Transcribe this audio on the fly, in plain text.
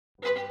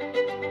In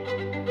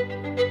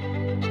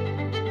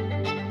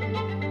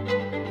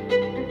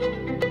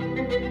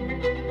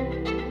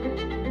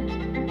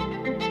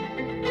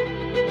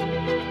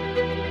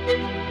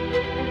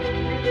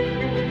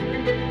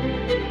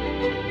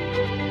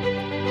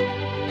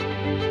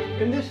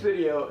this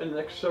video and the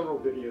next several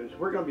videos,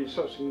 we're going to be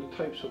discussing the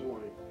types of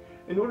wine.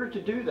 In order to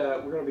do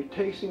that, we're going to be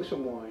tasting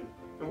some wine,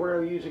 and we're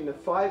going to be using the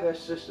 5S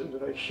system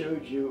that I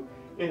showed you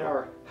in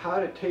our How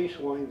to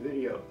Taste Wine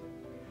video.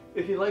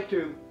 If you'd like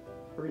to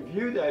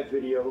review that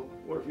video,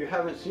 or if you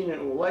haven't seen it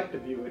and would like to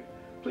view it,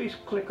 please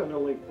click on the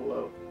link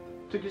below.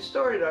 To get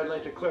started, I'd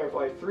like to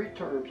clarify 3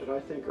 terms that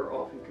I think are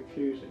often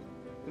confusing.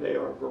 They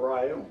are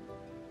varietal,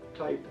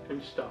 type,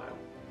 and style.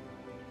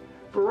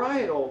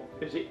 Varietal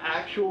is the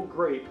actual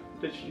grape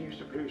that's used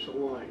to produce a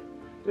wine.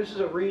 This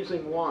is a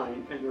Riesling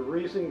wine, and the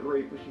Riesling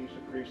grape was used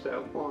to produce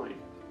that wine.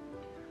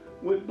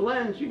 With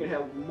blends, you can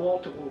have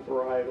multiple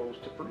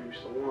varietals to produce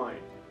the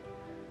wine.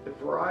 The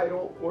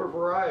varietal or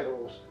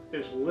varietals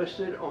is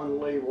listed on the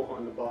label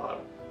on the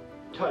bottle.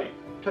 Type.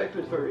 Type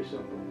is very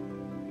simple.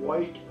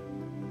 White,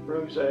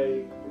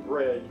 rosé,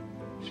 red,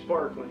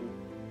 sparkling,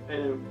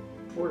 and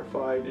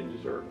fortified and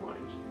dessert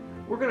wines.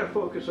 We're going to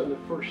focus on the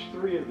first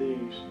 3 of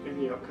these in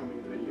the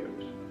upcoming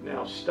videos.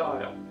 Now,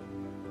 style.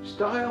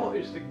 Style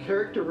is the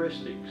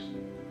characteristics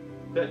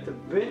that the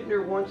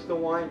vintner wants the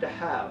wine to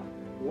have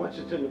once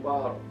it's in the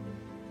bottle.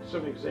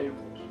 Some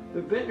examples.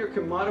 The vintner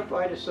can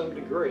modify to some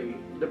degree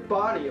the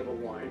body of a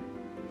wine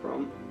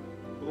from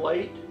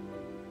light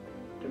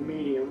to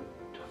medium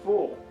to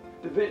full.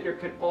 The vintner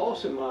can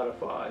also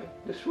modify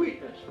the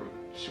sweetness from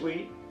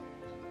sweet,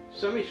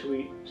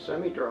 semi-sweet,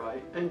 semi-dry,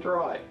 and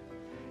dry.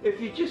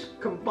 If you just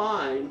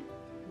combine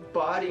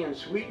body and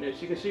sweetness,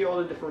 you can see all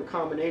the different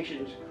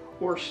combinations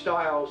or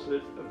styles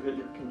that a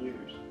vintner can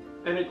use.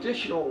 An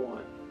additional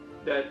one,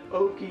 that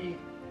oaky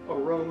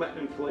aroma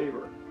and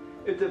flavor.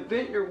 If the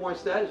vintner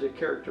wants that as a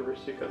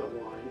characteristic of the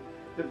wine,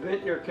 the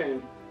vintner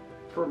can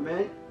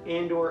ferment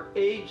and or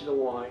age the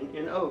wine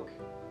in oak.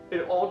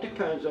 It all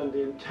depends on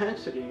the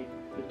intensity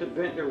that the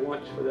vintner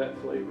wants for that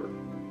flavor.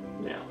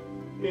 Now,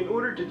 in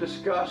order to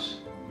discuss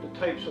the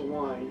types of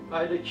wine,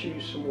 I had to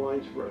choose some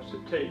wines for us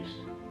to taste.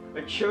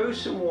 I chose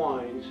some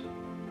wines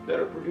that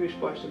are produced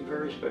by some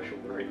very special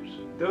grapes.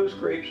 Those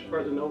grapes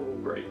are the noble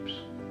grapes.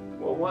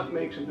 Well, what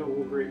makes a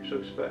noble grape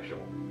so special?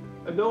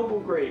 A noble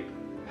grape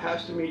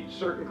has to meet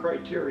certain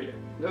criteria.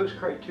 Those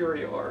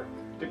criteria are: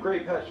 the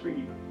grape has to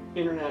be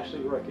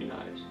internationally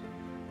recognized.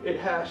 It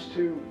has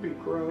to be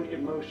grown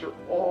in most or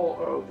all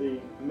of the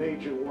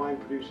major wine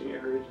producing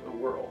areas of the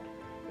world.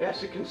 It has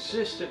to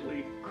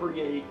consistently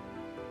create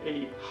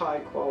a high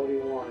quality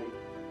wine,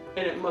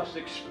 and it must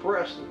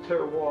express the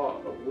terroir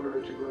of where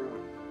it's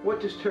grown. What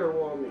does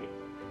terroir mean?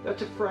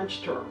 That's a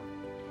French term.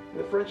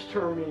 The French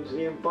term means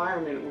the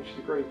environment in which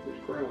the grape was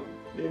grown.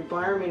 The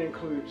environment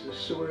includes the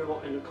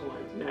soil and the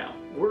climate. Now,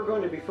 we're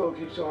going to be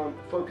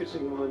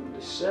focusing on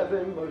the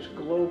 7 most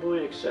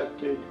globally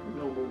accepted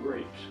noble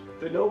grapes.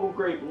 The noble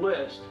grape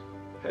list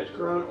has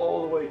grown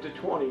all the way to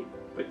 20,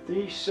 but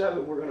these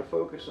 7 we're going to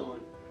focus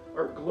on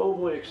are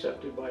globally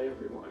accepted by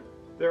everyone.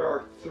 There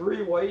are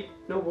 3 white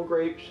noble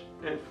grapes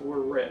and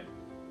 4 red.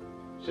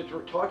 Since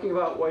we're talking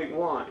about white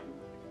wine,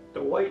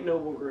 the white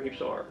noble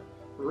grapes are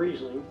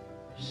Riesling,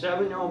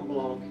 Sauvignon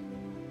Blanc,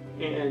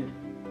 and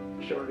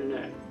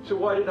Chardonnay. So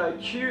why did I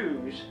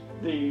choose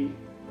the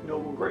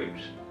noble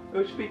grapes?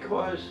 It's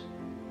because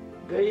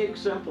they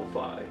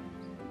exemplify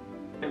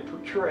and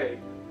portray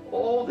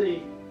all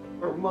the,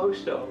 or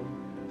most of,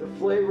 the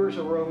flavors,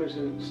 aromas,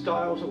 and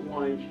styles of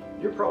wines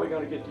you're probably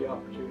going to get the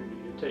opportunity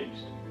to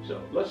taste. So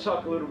let's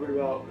talk a little bit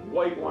about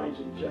white wines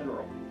in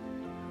general.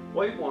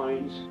 White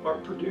wines are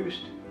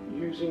produced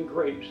using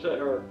grapes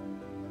that are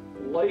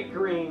light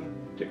green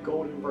to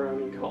golden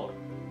brown in color.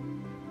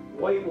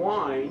 White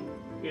wine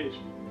is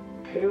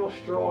pale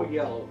straw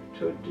yellow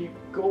to a deep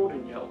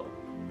golden yellow.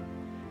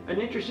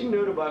 An interesting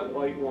note about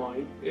white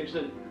wine is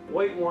that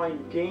white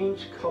wine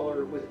gains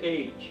color with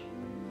age.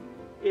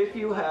 If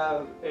you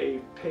have a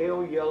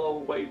pale yellow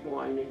white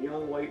wine, a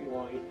young white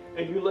wine,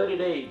 and you let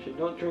it age and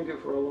don't drink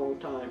it for a long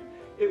time,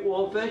 it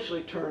will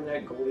eventually turn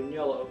that golden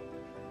yellow.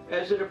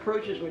 As it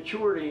approaches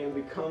maturity and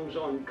becomes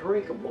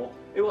undrinkable,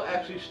 it will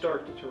actually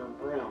start to turn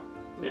brown.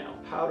 Now,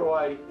 how do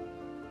I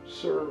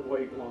serve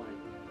white wine?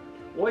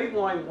 White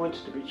wine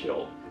wants to be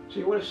chilled, so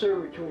you want to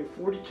serve between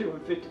 42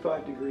 and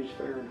 55 degrees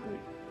Fahrenheit.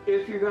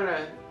 If you're going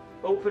to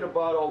open a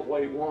bottle of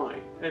white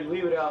wine and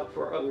leave it out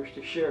for others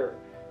to share,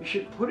 you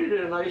should put it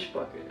in an ice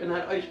bucket, and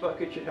that ice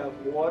bucket should have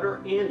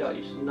water and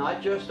ice,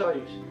 not just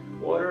ice.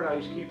 Water and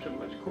ice keeps it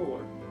much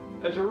cooler.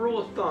 As a rule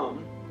of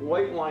thumb,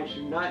 white wines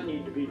do not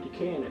need to be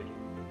decanted.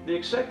 The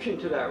exception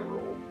to that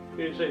rule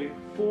is a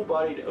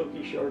full-bodied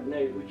oaky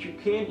Chardonnay, which you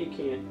can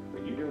decant,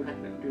 but you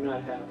do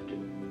not have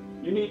to.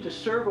 You need to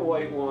serve a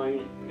white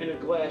wine in a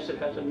glass that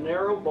has a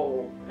narrow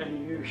bowl and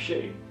a U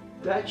shape.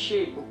 That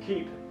shape will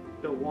keep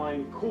the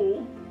wine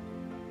cool,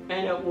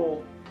 and it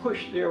will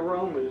push the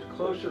aromas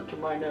closer to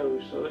my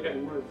nose so that I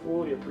can more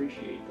fully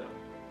appreciate them.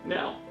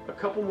 Now, a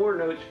couple more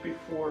notes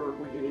before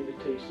we get into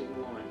tasting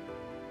wine.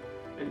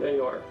 And they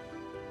are.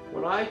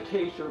 When I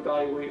taste or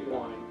evaluate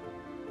wine,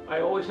 I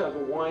always have a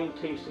wine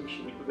tasting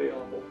sheet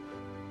available.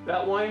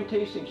 That wine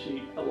tasting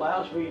sheet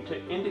allows me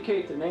to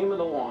indicate the name of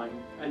the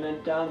wine, and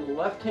then down the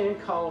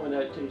left-hand column of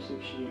that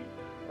tasting sheet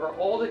are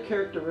all the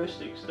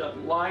characteristics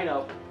that line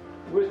up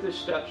with the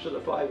steps of the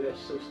 5S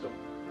system.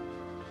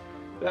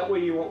 That way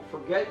you won't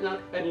forget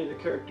any of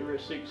the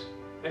characteristics,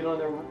 and on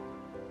the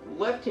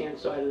left-hand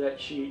side of that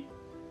sheet,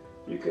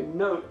 you can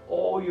note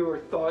all your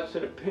thoughts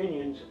and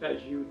opinions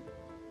as you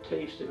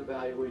taste and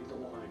evaluate the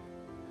wine.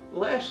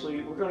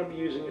 Lastly, we're going to be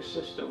using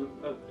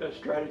a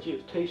strategy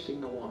of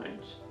tasting the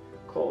wines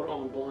called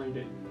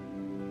unblinded.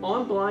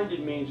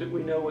 Unblinded means that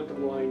we know what the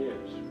wine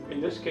is.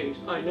 In this case,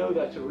 I know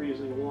that's a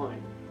Riesling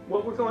wine.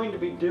 What we're going to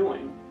be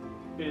doing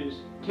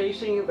is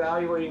tasting and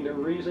evaluating the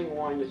Riesling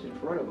wine that's in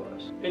front of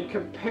us and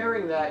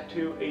comparing that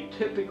to a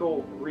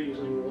typical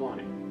Riesling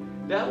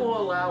wine. That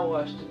will allow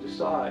us to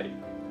decide,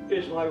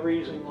 is my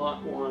Riesling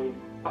wine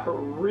a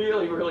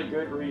really, really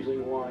good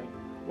Riesling wine,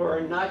 or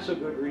a not so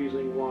good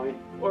Riesling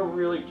wine, or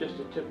really just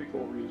a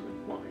typical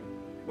Riesling wine.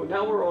 Well,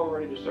 now we're all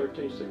ready to start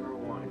tasting our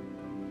wine.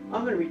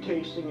 I'm going to be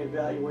tasting and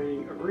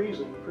evaluating a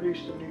Riesling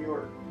produced in New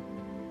York.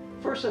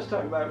 First, let's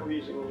talk about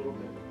Riesling a little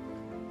bit.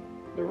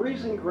 The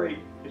Riesling grape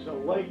is a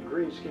light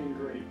green-skinned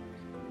grape.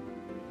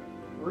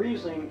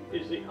 Riesling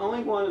is the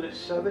only one of the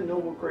 7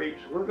 noble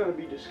grapes we're going to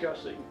be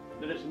discussing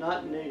that is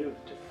not native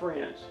to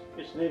France.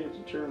 It's native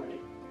to Germany.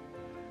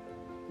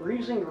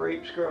 Riesling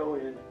grapes grow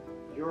in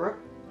Europe,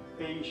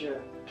 Asia,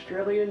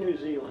 Australia, New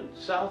Zealand,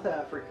 South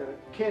Africa,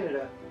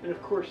 Canada, and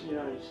of course the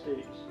United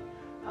States.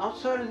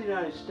 Outside of the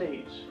United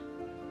States,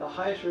 the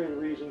highest rated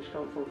Rieslings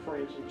come from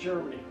France and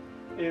Germany.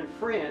 And in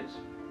France,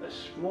 a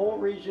small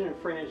region in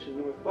France, in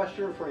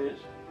northwestern France,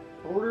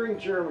 bordering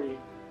Germany,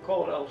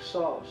 called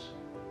Alsace,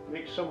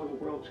 makes some of the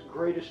world's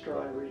greatest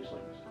dry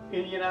Rieslings.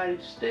 In the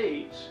United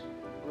States,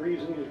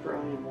 Riesling is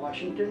grown in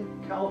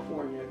Washington,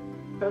 California,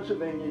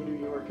 Pennsylvania, New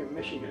York, and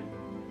Michigan.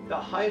 The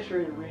highest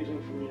rated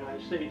Rieslings from the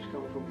United States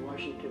come from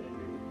Washington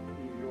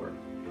and New York.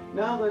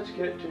 Now let's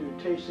get to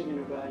tasting and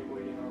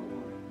evaluating our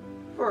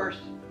wine. First,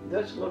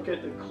 let's look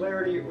at the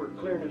clarity or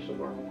clearness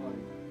of our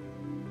wine.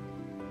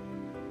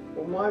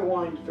 Well, my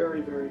wine's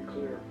very, very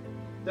clear.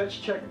 Let's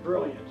check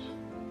brilliance,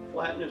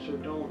 flatness or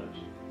dullness.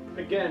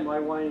 Again, my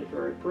wine is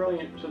very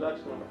brilliant, so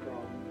that's not a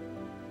problem.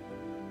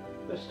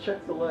 Let's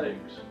check the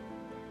legs.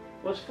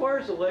 Well, as far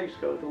as the legs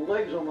go, the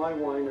legs on my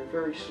wine are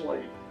very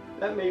slight.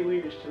 That may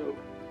lead us to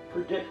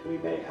predict we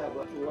may have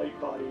a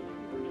light-bodied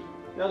Riesling.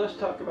 Now let's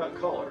talk about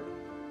color.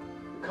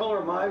 The color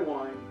of my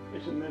wine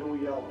is a middle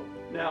yellow.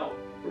 Now,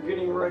 we're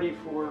getting ready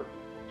for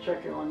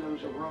checking on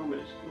those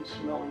aromas and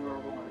smelling our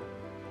wine.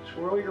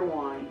 Swirl your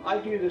wine. I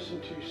do this in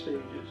 2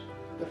 stages.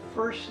 The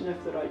first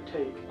sniff that I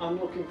take, I'm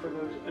looking for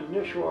those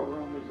initial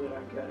aromas that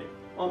I'm getting.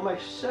 On my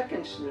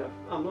second sniff,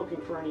 I'm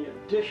looking for any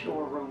additional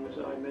aromas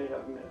that I may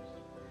have missed.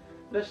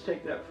 Let's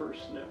take that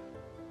first sniff.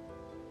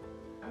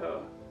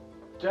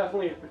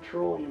 Definitely a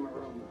petroleum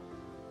aroma.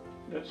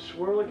 Let's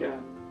swirl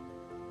again.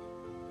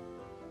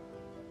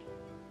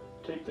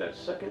 Take that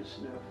second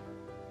sniff.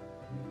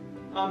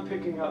 I'm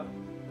picking up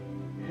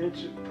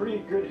pretty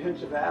good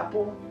hints of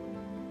apple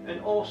and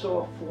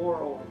also a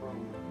floral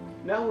aroma.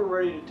 Now we're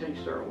ready to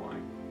taste our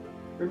wine.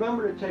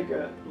 Remember to take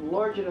a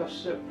large enough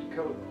sip to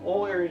coat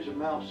all areas of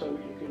mouth so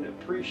you can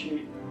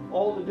appreciate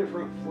all the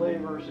different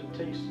flavors and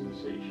taste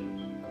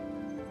sensations.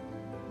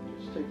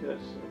 Let's take that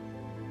sip.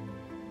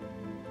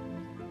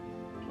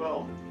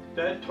 Well,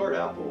 that tart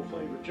apple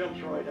flavor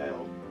jumps right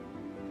out.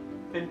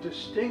 And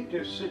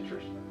distinctive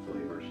citrus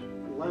flavors,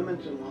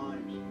 lemons and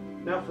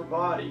limes. Now for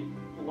body,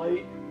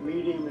 light,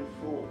 medium, and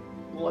full.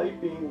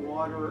 Light being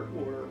water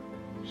or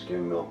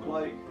skim milk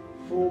like,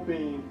 full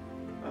being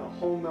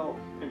whole milk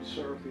and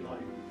syrupy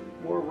like.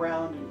 More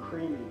round and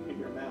creamy in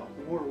your mouth,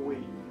 more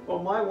weight. Well,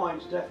 my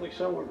wine's definitely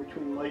somewhere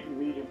between light and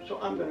medium, so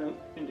I'm going to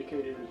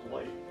indicate it as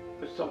light.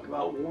 Let's talk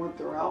about warmth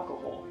or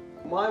alcohol.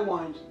 My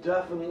wine's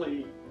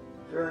definitely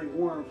very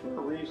warm for a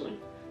Riesling,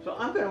 so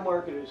I'm going to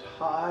mark it as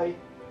high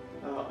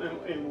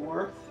in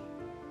warmth,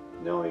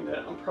 knowing that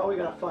I'm probably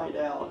going to find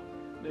out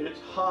that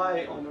it's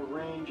high on the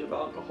range of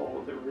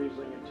alcohol that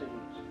Riesling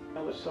contains.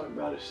 Now let's talk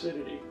about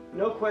acidity.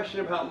 No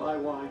question about my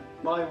wine.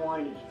 My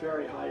wine is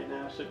very high in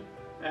acid.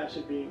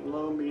 Acid being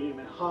low, medium,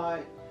 and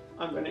high.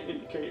 I'm going to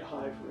indicate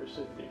high for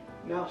acidity.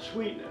 Now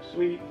sweetness.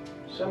 Sweet,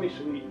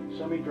 semi-sweet,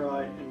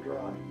 semi-dry, and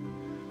dry.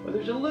 Well,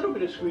 there's a little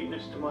bit of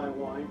sweetness to my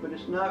wine, but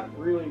it's not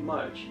really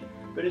much.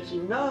 But it's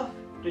enough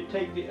to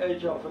take the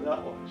edge off of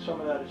some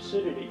of that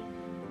acidity,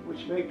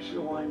 which makes the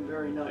wine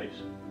very nice.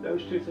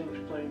 Those 2 things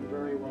playing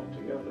very well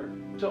together.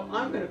 So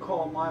I'm going to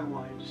call my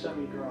wine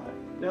semi-dry.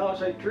 Now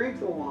as I drink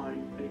the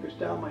wine and it goes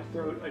down my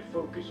throat, I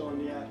focus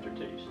on the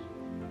aftertaste.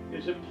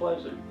 Is it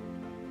pleasant?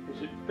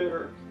 Is it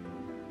bitter?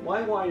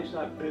 My wine is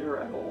not bitter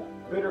at all.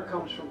 Bitter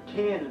comes from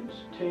tannins.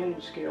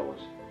 Tannin scale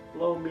is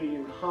low,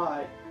 medium,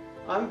 high.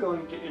 I'm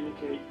going to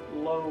indicate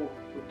low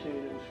for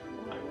tannins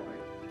for my wine.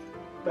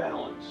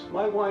 Balance.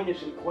 My wine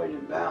isn't quite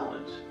in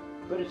balance,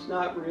 but it's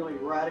not really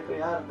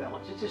radically out of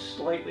balance. It's just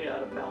slightly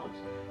out of balance.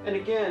 And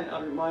again,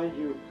 I'll remind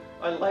you,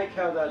 I like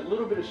how that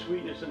little bit of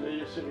sweetness and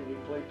the acidity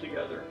play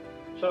together.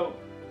 So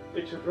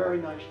it's a very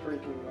nice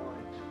drinking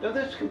wine. Now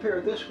let's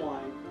compare this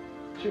wine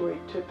to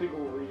a typical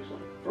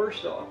Riesling.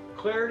 First off,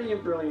 clarity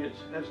and brilliance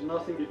has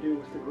nothing to do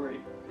with the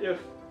grape. If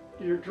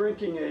you're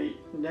drinking a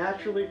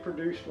naturally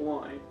produced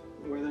wine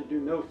where they do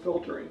no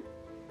filtering,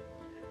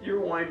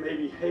 your wine may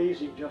be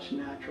hazy just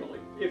naturally.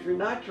 If you're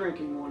not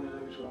drinking one of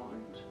those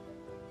wines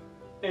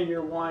and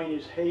your wine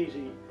is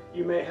hazy,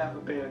 you may have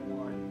a bad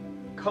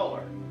wine.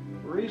 Color.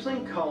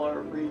 Riesling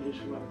color ranges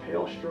from a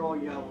pale straw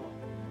yellow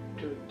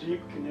to a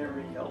deep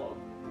canary yellow.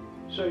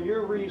 So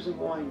your Riesling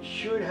wine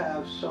should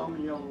have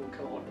some yellow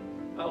color,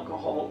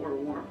 alcohol or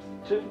warmth.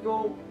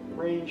 Typical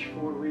range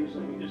for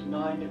Riesling is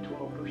 9 to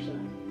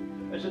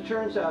 12%. As it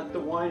turns out, the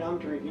wine I'm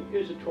drinking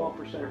is a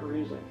 12%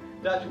 Riesling.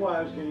 That's why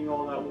I was getting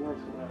all that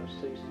warmth when I was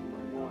tasting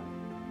my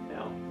wine.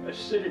 Now,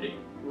 acidity.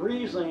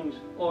 Rieslings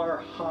are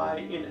high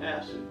in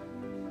acid.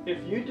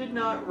 If you did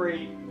not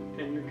rate,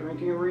 and you're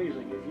drinking a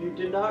Riesling, if you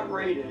did not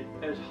rate it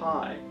as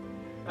high,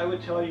 I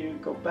would tell you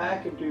go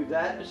back and do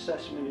that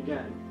assessment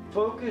again.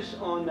 Focus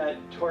on that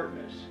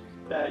tartness,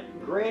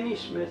 that Granny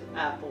Smith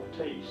apple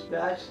taste.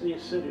 That's the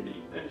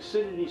acidity. And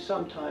acidity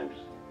sometimes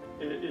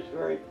is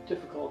very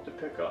difficult to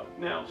pick up.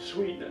 Now,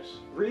 sweetness.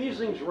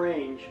 Rieslings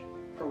range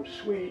from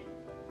sweet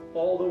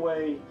all the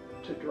way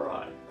to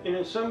dry. And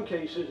in some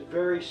cases,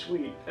 very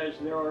sweet, as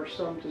there are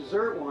some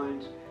dessert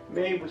wines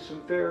made with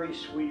some very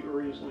sweet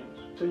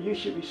Rieslings. So you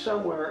should be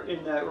somewhere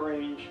in that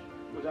range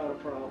without a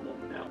problem.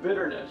 Now,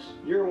 bitterness.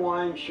 Your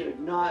wine should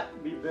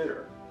not be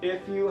bitter.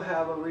 If you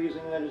have a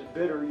Riesling that is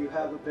bitter, you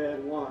have a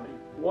bad wine.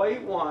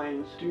 White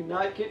wines do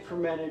not get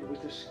fermented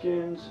with the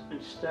skins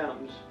and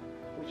stems,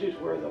 which is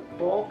where the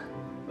bulk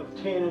of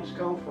tannins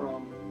come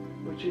from,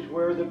 which is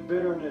where the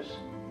bitterness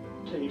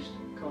taste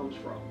comes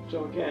from.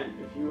 So again,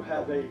 if you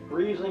have a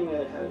Riesling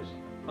that has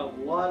a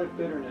lot of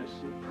bitterness,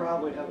 you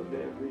probably have a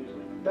bad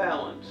Riesling.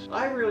 Balance.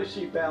 I really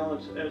see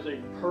balance as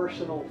a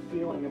personal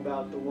feeling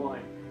about the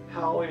wine,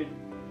 how it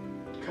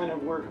kind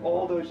of work,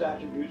 all those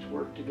attributes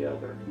work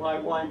together. My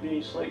wine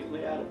being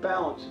slightly out of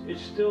balance,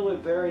 it's still a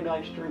very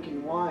nice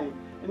drinking wine,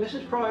 and this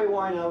is probably a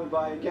wine I would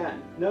buy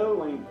again,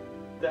 knowing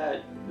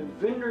that the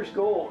vendor's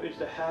goal is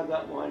to have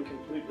that wine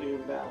completely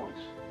in balance.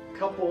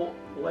 Couple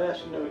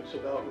last notes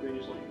about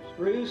Rieslings.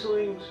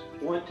 Rieslings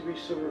want to be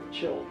served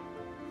chilled,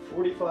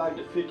 45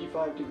 to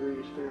 55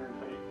 degrees Fahrenheit.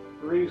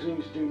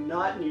 Rieslings do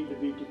not need to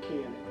be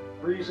decanted.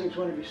 Rieslings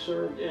want to be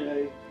served in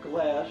a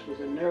glass with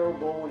a narrow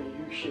bowl and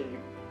a U shape.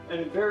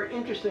 And a very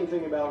interesting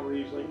thing about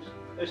Rieslings,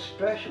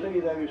 especially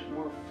those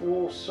more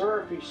full,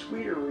 syrupy,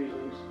 sweeter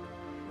Rieslings,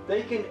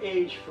 they can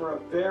age for a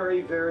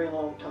very, very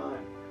long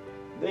time.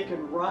 They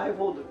can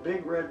rival the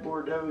big red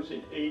Bordeaux's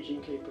in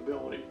aging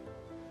capability.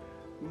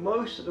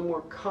 Most of the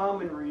more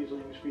common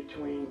Rieslings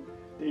between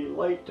the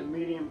light to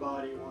medium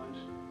body ones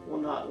will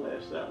not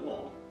last that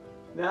long.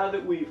 Now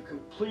that we've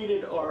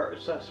completed our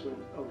assessment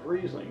of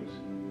Rieslings,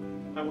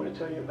 I want to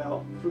tell you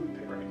about food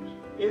pairings.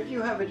 If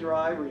you have a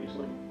dry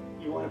Riesling,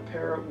 you want to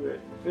pair it with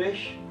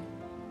fish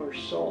or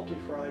salty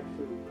fried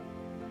food.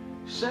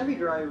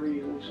 Semi-dry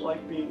Rieslings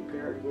like being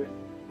paired with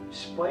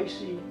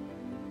spicy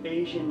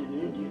Asian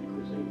and Indian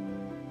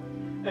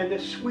cuisine. And the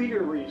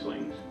sweeter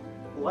Rieslings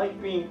like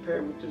being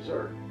paired with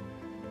dessert.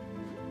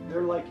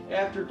 They're like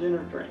after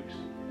dinner drinks,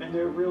 and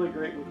they're really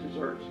great with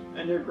desserts.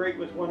 And they're great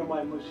with one of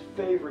my most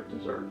favorite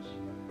desserts,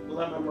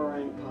 lemon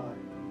meringue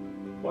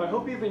pie. Well, I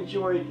hope you've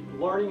enjoyed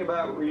learning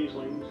about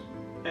Rieslings,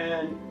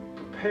 and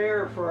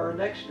prepare for our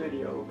next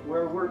video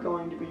where we're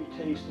going to be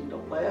tasting the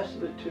last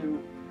of the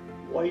two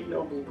white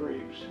noble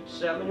grapes,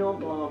 Sauvignon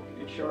Blanc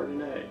and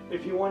Chardonnay.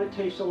 If you want to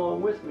taste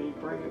along with me,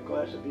 bring a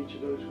glass of each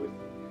of those with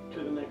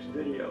to the next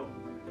video.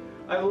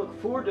 I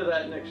look forward to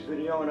that next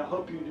video, and I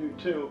hope you do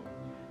too.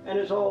 And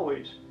as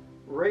always,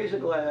 raise a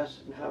glass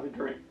and have a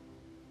drink.